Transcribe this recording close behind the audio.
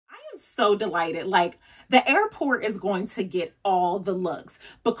am so delighted. Like, the airport is going to get all the looks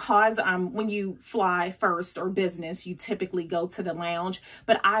because when you fly first or business, you typically go to the lounge,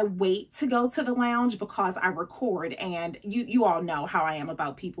 but I wait to go to the lounge because I record, and you all know how I am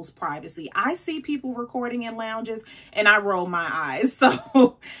about people's privacy. I see people recording in lounges and I roll my eyes.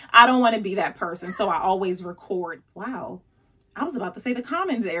 So I don't want to be that person. So I always record. Wow. I was about to say the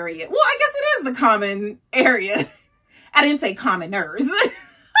commons area. Well, I guess it is the common area. I didn't say commoners.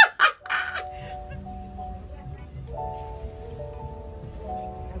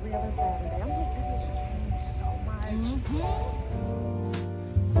 Every other Saturday. I'm like, this has changed so much.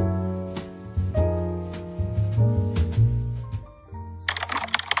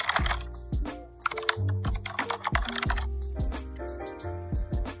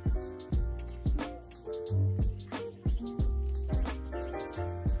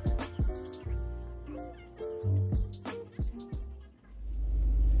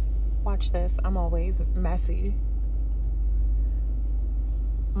 Watch this. I'm always messy.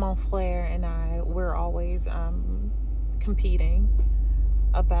 Montflair and we're always competing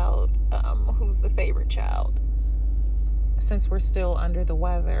about who's the favorite child. Since we're still under the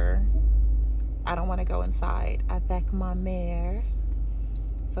weather, I don't want to go inside avec ma mère.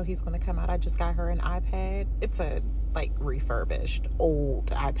 So he's going to come out. I just got her an iPad. It's a like refurbished old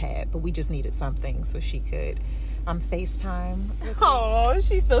iPad, but we just needed something so she could FaceTime. Oh,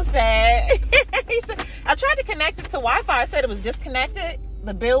 she's so sad. I tried to connect it to Wi-Fi. I said it was disconnected.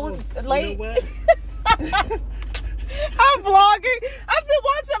 The bill was late. You know what? I'm vlogging. I said,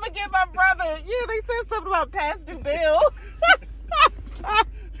 watch, I'm gonna get my brother. Yeah, they said something about past due bill.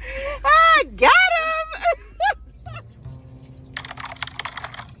 I got him.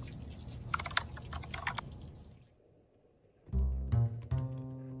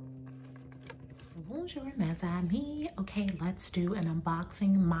 Bonjour, mes amis. Okay, let's do an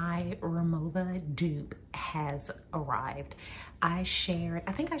unboxing. My Remover dupe has arrived. I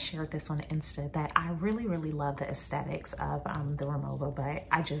think I shared this on Insta that I really love the aesthetics of the Remover, but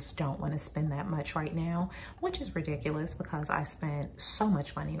I just don't want to spend that much right now, which is ridiculous because I spent so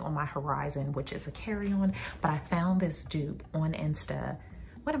much money on my Horizon, which is a carry-on. But I found this dupe on Insta.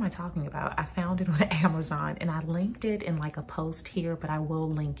 What am I talking about? I found it on Amazon and I linked it in like a post here, but I will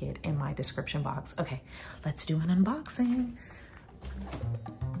link it in my description box. Okay, let's do an unboxing.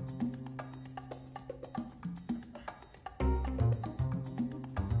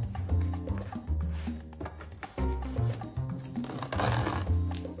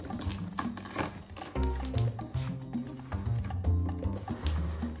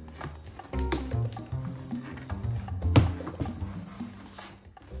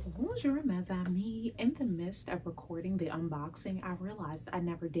 Bonjour, mes amis. In the midst of recording the unboxing, I realized I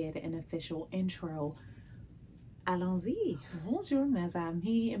never did an official intro. Allons-y. Bonjour, mes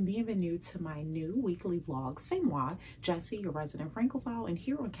amis, and bienvenue to my new weekly vlog. C'est moi, Jessie, your resident Francophile, and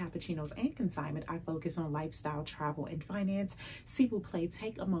here on Cappuccinos and Consignment, I focus on lifestyle, travel, and finance. S'il vous plaît,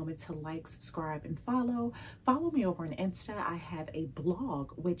 take a moment to like, subscribe, and follow. Follow me over on Insta. I have a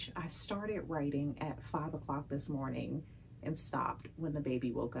blog, which I started writing at 5 o'clock this morning and stopped when the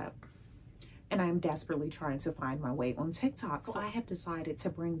baby woke up. And I'm desperately trying to find my way on TikTok. So I have decided to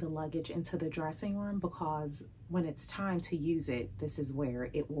bring the luggage into the dressing room because when it's time to use it, this is where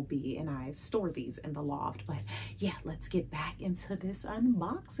it will be. And I store these in the loft. But yeah, let's get back into this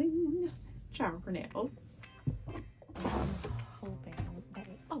unboxing. Ciao for now. Hoping that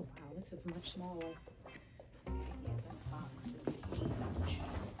oh wow, this is much smaller. Okay, yeah, this box is huge.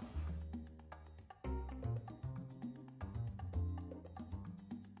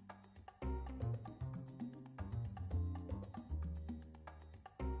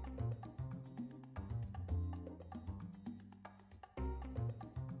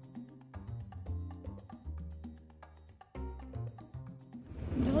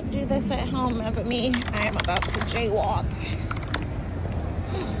 Don't do this at home as me. I am about to jaywalk.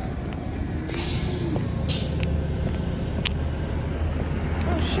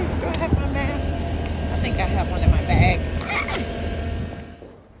 Oh shoot, do I have my mask? I think I have one in my bag.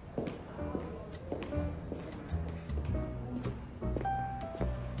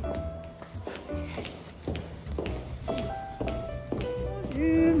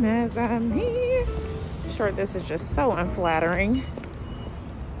 Mes amis. Sure, this is just so unflattering.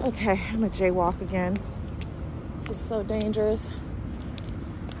 Okay, I'm gonna jaywalk again. This is so dangerous.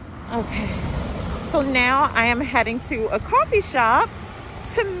 Okay, so now I am heading to a coffee shop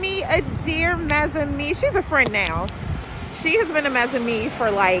to meet a dear mes amis. She's a friend now. She has been a mes amis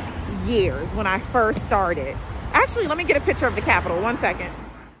for like years when I first started. Actually, let me get a picture of the Capitol. 1 second.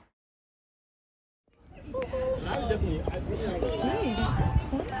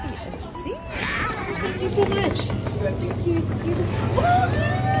 so much. Thank you. Excuse me. Bonjour.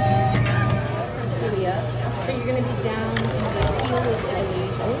 Julia. So you're going to be down in the heel of Italy,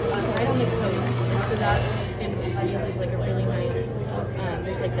 right on the coast. And so that infuses like a really nice,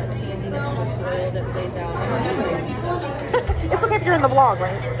 there's like that sandiness in the soil that plays out. It's okay if you're in the vlog,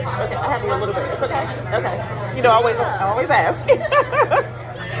 right? Okay, I'll have you a little bit. It's okay. Okay. You know, I always ask.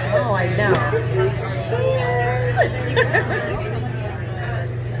 Oh, I know. Cheers.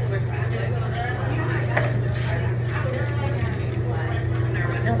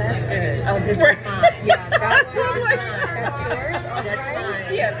 No, that's good. Oh, this is mine. Yeah, that's yours. Oh, that's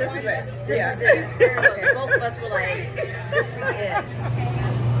fine. Yeah, this is it. This is it. Okay, both of us were like, this is it.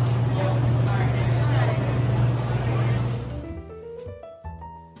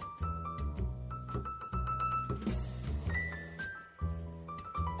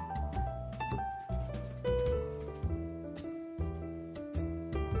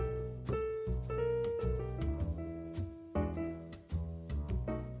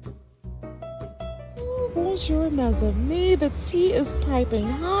 Bonjour, mes amis. The tea is piping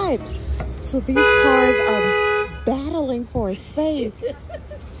hot. So these cars are battling for a space.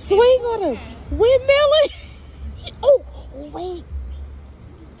 Swing on a windmilling. Oh, wait.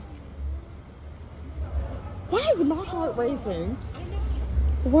 Why is my heart racing?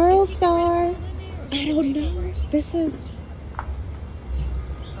 World Star. I don't know. This is...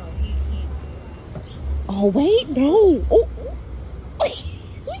 Oh, wait. No. Oh.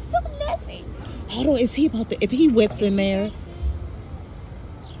 Hold on, is he about to, if he whips in there?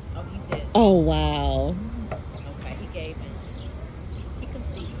 Oh, he did. Oh, wow. Okay, he gave it. He can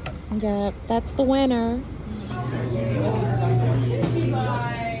see. Yeah, that's the winner.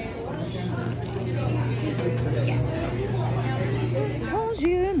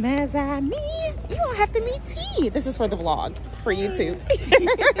 Bonjour, mes amis. You all have to meet T. This is for the vlog, for YouTube.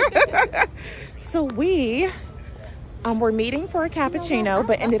 So we're meeting for a cappuccino,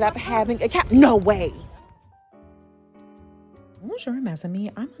 but ended up having a no way. Bonjour, mes amis.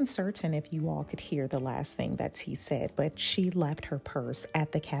 I'm uncertain if you all could hear the last thing that T said, but she left her purse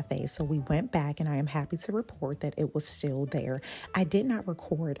at the cafe. So we went back and I am happy to report that it was still there. I did not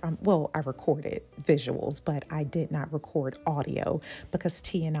record, well, I recorded visuals, but I did not record audio because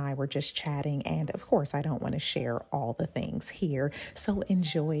T and I were just chatting. And of course, I don't want to share all the things here. So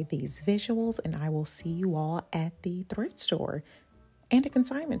enjoy these visuals and I will see you all at the thrift store and a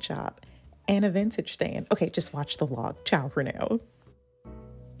consignment shop. And a vintage stand. Okay, just watch the vlog. Ciao for now.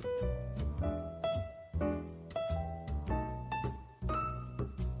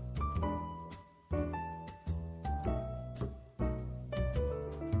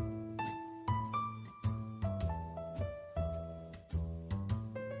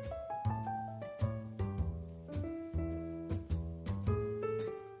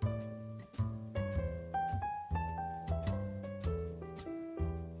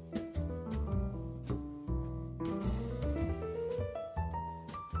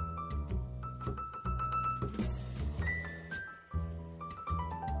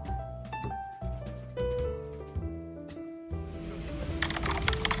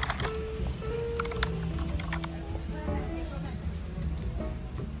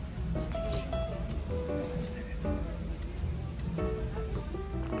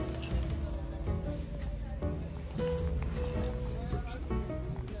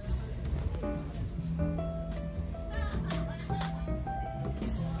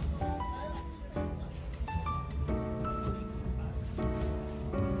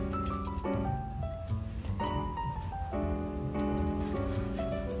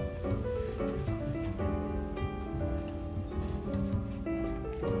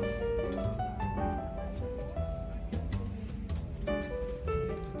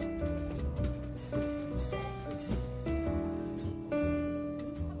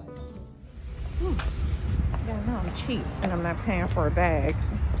 Cheap and I'm not paying for a bag,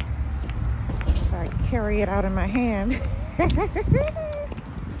 so I carry it out in my hand.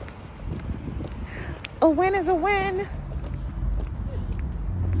 A win is a win.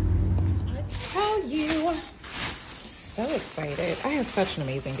 I tell you, so excited. I had such an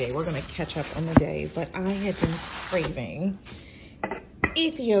amazing day. We're gonna catch up on the day, but I had been craving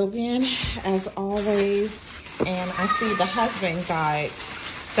Ethiopian as always, and I see the husband got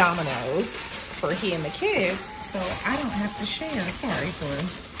Domino's for he and the kids, so I don't have to share. Sorry for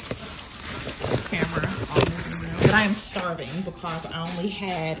the camera all moving around. But I am starving because I only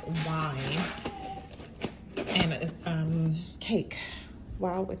had wine and cake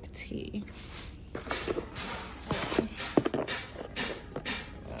while with tea. So,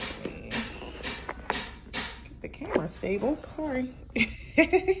 let me get the camera stable. Sorry.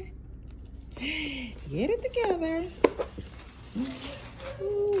 Get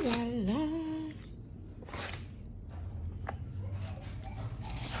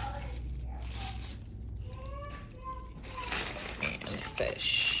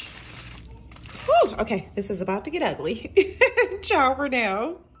fish. Whew, okay, this is about to get ugly. Ciao for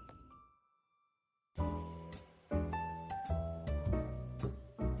now.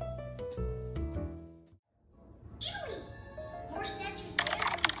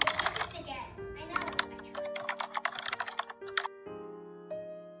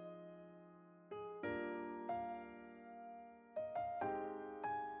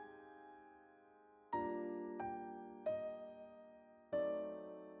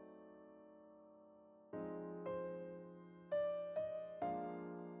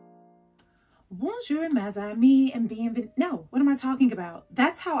 Bonjour, mes amis, and bienvenue. No, what am I talking about?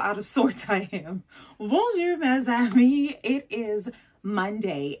 That's how out of sorts I am. Bonjour, mes amis. It is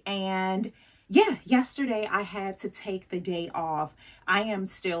Monday, and yeah, yesterday I had to take the day off. I am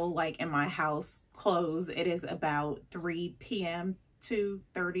still like in my house clothes. It is about 3 p.m.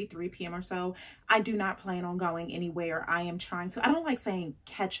 2:30, 3 p.m. or so. I do not plan on going anywhere. I am trying to, I don't like saying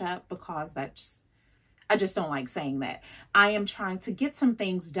catch up because I just don't like saying that. I am trying to get some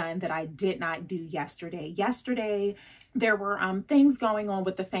things done that I did not do yesterday. Yesterday, there were things going on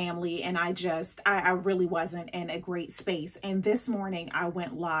with the family, and I really wasn't in a great space. And this morning I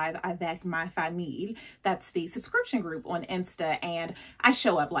went live avec my famille. That's the subscription group on Insta. And I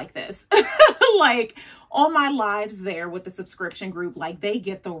show up like this, like on my lives there with the subscription group, like they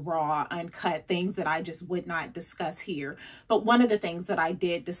get the raw, uncut things that I just would not discuss here. But one of the things that I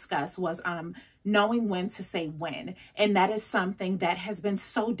did discuss was knowing when to say when. And that is something that has been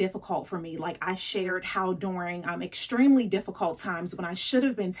so difficult for me. Like I shared how during extremely difficult times when I should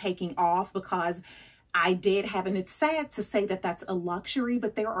have been taking off because I did have, and it's sad to say that that's a luxury,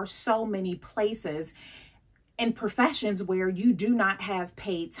 but there are so many places and professions where you do not have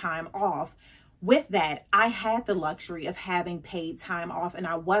paid time off. With that, I had the luxury of having paid time off, and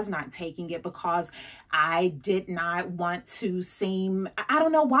I was not taking it because I did not want to seem, I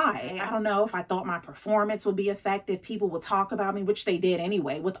don't know why. I don't know if I thought my performance would be affected. People would talk about me, which they did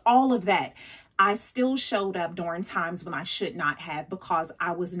anyway. With all of that, I still showed up during times when I should not have because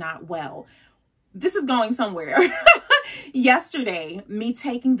I was not well. This is going somewhere. Yesterday, me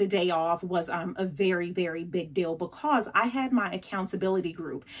taking the day off was a very, very big deal because I had my accountability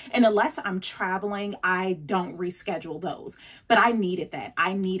group. And unless I'm traveling, I don't reschedule those. But I needed that.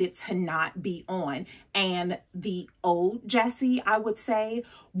 I needed to not be on. And the old Jessie, I would say,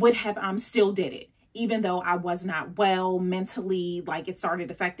 would have still did it. Even though I was not well mentally, like it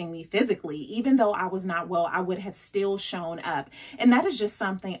started affecting me physically, even though I was not well, I would have still shown up. And that is just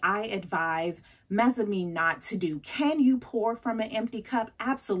something I advise me not to do. Can you pour from an empty cup?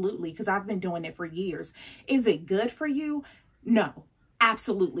 Absolutely, because I've been doing it for years. Is it good for you? No,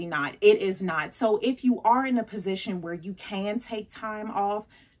 absolutely not. It is not. So if you are in a position where you can take time off,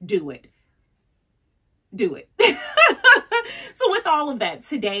 do it. Do it. So with all of that,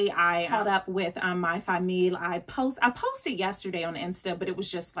 today I caught up with my famille. I posted yesterday on Insta, but it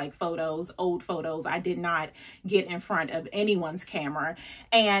was just like photos, old photos. I did not get in front of anyone's camera,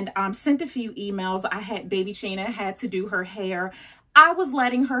 and sent a few emails. I had baby Chena had to do her hair. I was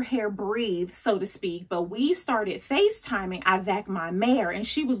letting her hair breathe, so to speak, but we started FaceTiming avec my mare, and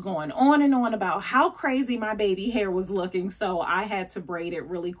she was going on and on about how crazy my baby hair was looking, so I had to braid it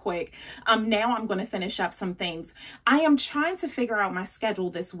really quick. Now I'm going to finish up some things. I am trying to figure out my schedule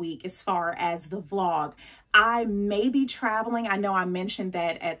this week as far as the vlog. I may be traveling. I know I mentioned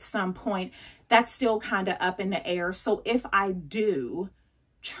that at some point. That's still kind of up in the air, so if I do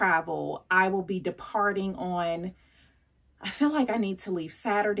travel, I will be departing on, I feel like I need to leave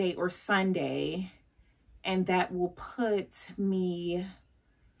Saturday or Sunday, and that will put me,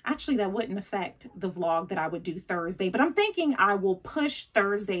 actually that wouldn't affect the vlog that I would do Thursday, but I'm thinking I will push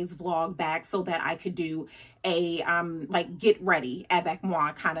Thursday's vlog back so that I could do a like get ready avec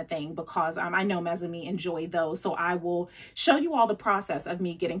moi kind of thing, because I know mes amis enjoy those. So I will show you all the process of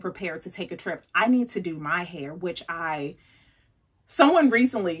me getting prepared to take a trip. I need to do my hair, which someone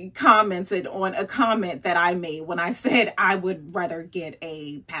recently commented on a comment that I made when I said I would rather get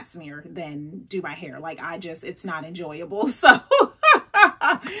a pap smear than do my hair. Like it's not enjoyable. So,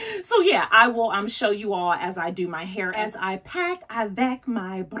 so yeah, I will show you all as I do my hair, as I pack avec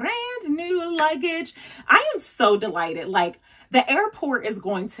my brand new luggage. I am so delighted. Like, the airport is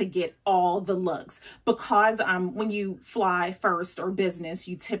going to get all the looks because when you fly first or business,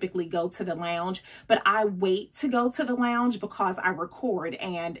 you typically go to the lounge, but I wait to go to the lounge because I record,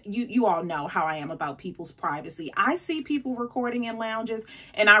 and you all know how I am about people's privacy. I see people recording in lounges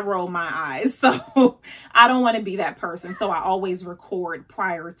and I roll my eyes. So I don't want to be that person. So I always record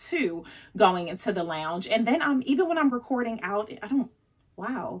prior to going into the lounge. And then even when I'm recording out,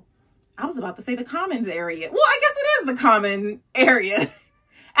 wow. I was about to say the commons area. Well, I guess it is is the common area.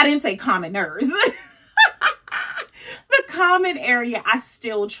 I didn't say commoners. The common area, I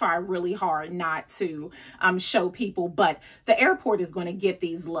still try really hard not to show people, but the airport is going to get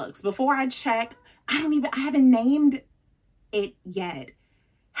these looks. Before I check, I haven't named it yet.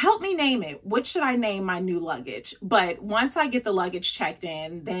 Help me name it. What should I name my new luggage? But once I get the luggage checked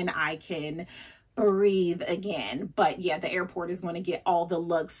in, then I can breathe again. But yeah, the airport is going to get all the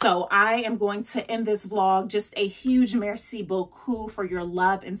looks. So I am going to end this vlog. Just a huge merci beaucoup for your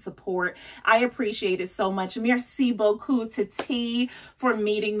love and support. I appreciate it so much. Merci beaucoup to T for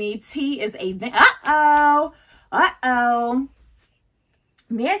meeting me. T is a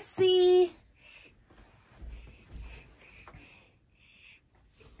merci.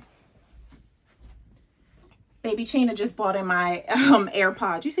 Baby Chena just bought in my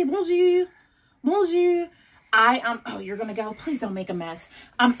AirPod. You say bonjour? Bonjour. Oh, you're gonna go. Please don't make a mess.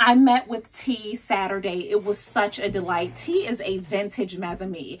 I met with T Saturday. It was such a delight. T is a vintage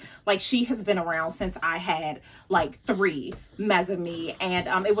Mazami. Like, she has been around since I had like 3 Mazami,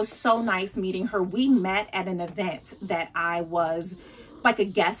 and it was so nice meeting her. We met at an event that I was like a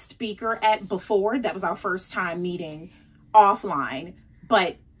guest speaker at before. That was our first time meeting offline,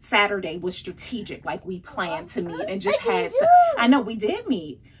 but Saturday was strategic. Like, we planned to meet and just had, I know we did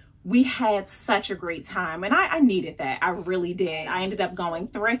meet. We had such a great time, and I needed that. I really did. I ended up going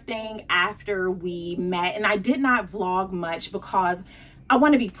thrifting after we met, and I did not vlog much because I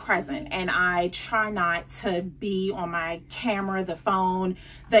want to be present, and I try not to be on my camera, the phone,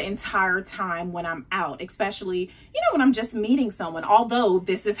 the entire time when I'm out, especially, you know, when I'm just meeting someone. Although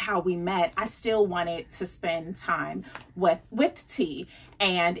this is how we met, I still wanted to spend time with T,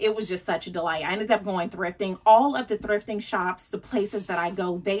 and it was just such a delight. I ended up going thrifting. All of the thrifting shops, the places that I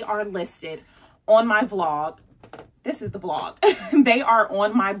go, they are listed on my vlog. This is the vlog. They are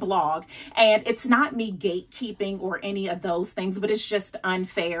on my blog, and it's not me gatekeeping or any of those things, but it's just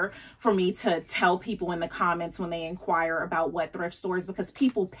unfair for me to tell people in the comments when they inquire about what thrift stores, because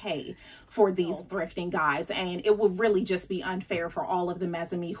people pay for these thrifting guides, and it would really just be unfair for all of the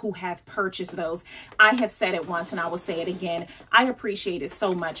Mazami who have purchased those. I have said it once and I will say it again. I appreciate it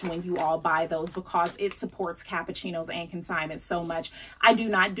so much when you all buy those, because it supports Cappuccinos and Consignment so much. I do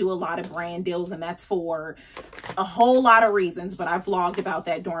not do a lot of brand deals, and that's for a whole lot of reasons, but I vlogged about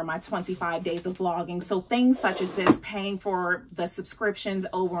that during my 25 days of vlogging. So things such as this, paying for the subscriptions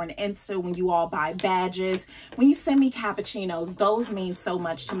over on Insta, when you all buy badges, when you send me cappuccinos, those mean so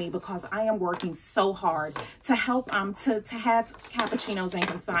much to me, because I am working so hard to help to have Cappuccinos and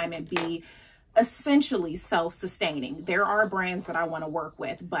Consignment be essentially self-sustaining. There are brands that I want to work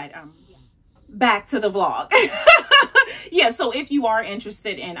with, but back to the vlog. Yeah, so if you are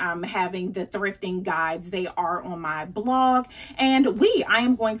interested in having the thrifting guides, they are on my blog. And I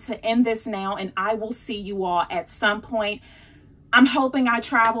am going to end this now, and I will see you all at some point. I'm hoping I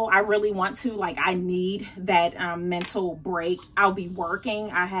travel. I really want to. Like, I need that mental break. I'll be working.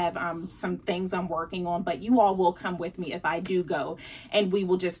 I have some things I'm working on, but you all will come with me if I do go, and we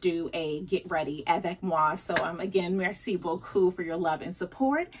will just do a get ready avec moi. So again, merci beaucoup for your love and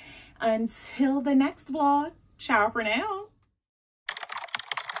support. Until the next vlog. Ciao for now.